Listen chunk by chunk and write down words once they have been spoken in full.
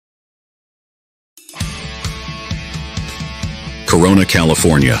Corona,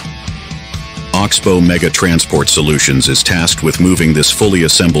 California. Oxbo Mega Transport Solutions is tasked with moving this fully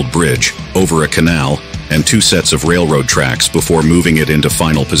assembled bridge over a canal and 2 sets of railroad tracks before moving it into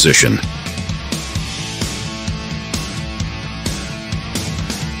final position.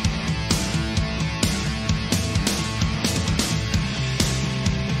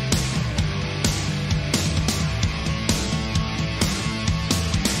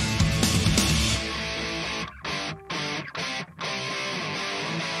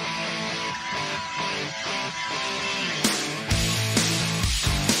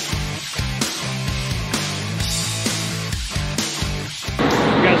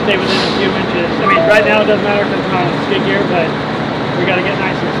 Stay within a few inches. I mean, right now it doesn't matter if it's not on skid gear, but we got to get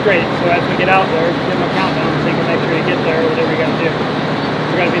nice and straight. So as we get out there, give them a countdown so you can make sure you get there, whatever you got to do.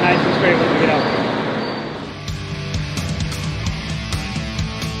 We got to be nice and straight when we get out there.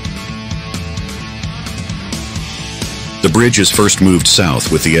 The bridge is first moved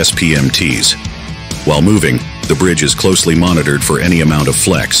south with the SPMTs. While moving, the bridge is closely monitored for any amount of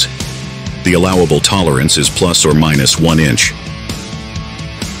flex. The allowable tolerance is plus or minus 1 inch.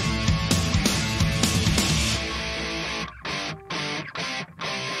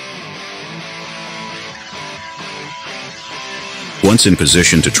 Once in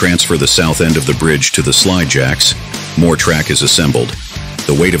position to transfer the south end of the bridge to the slide jacks, more track is assembled.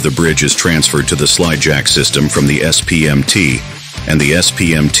 The weight of the bridge is transferred to the slide jack system from the SPMT, and the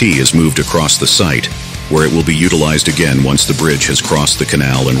SPMT is moved across the site, where it will be utilized again once the bridge has crossed the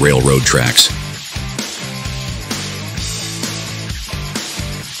canal and railroad tracks.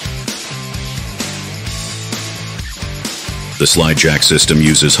 The slide jack system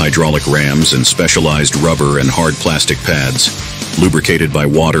uses hydraulic rams and specialized rubber and hard plastic pads, lubricated by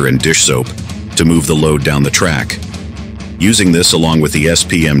water and dish soap, to move the load down the track. Using this along with the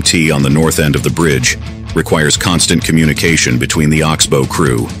SPMT on the north end of the bridge requires constant communication between the Oxbo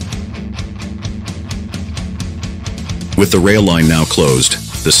crew. With the rail line now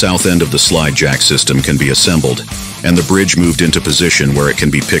closed, the south end of the slide jack system can be assembled, and the bridge moved into position where it can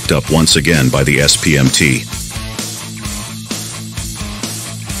be picked up once again by the SPMT.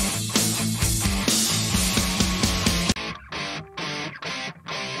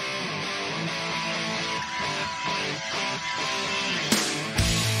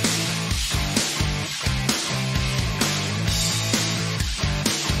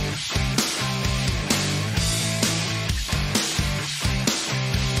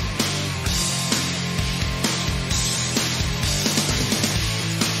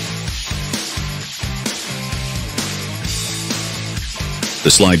 The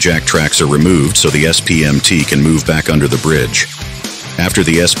slide jack tracks are removed so the SPMT can move back under the bridge. After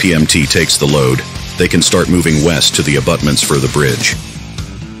the SPMT takes the load, they can start moving west to the abutments for the bridge.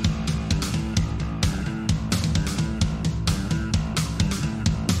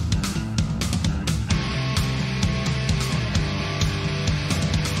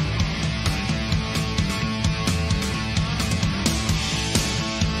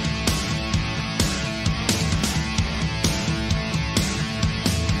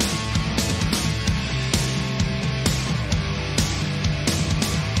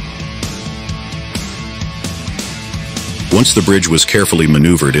 Once the bridge was carefully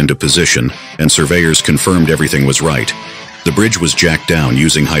maneuvered into position and surveyors confirmed everything was right, the bridge was jacked down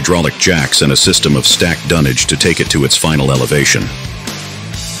using hydraulic jacks and a system of stacked dunnage to take it to its final elevation.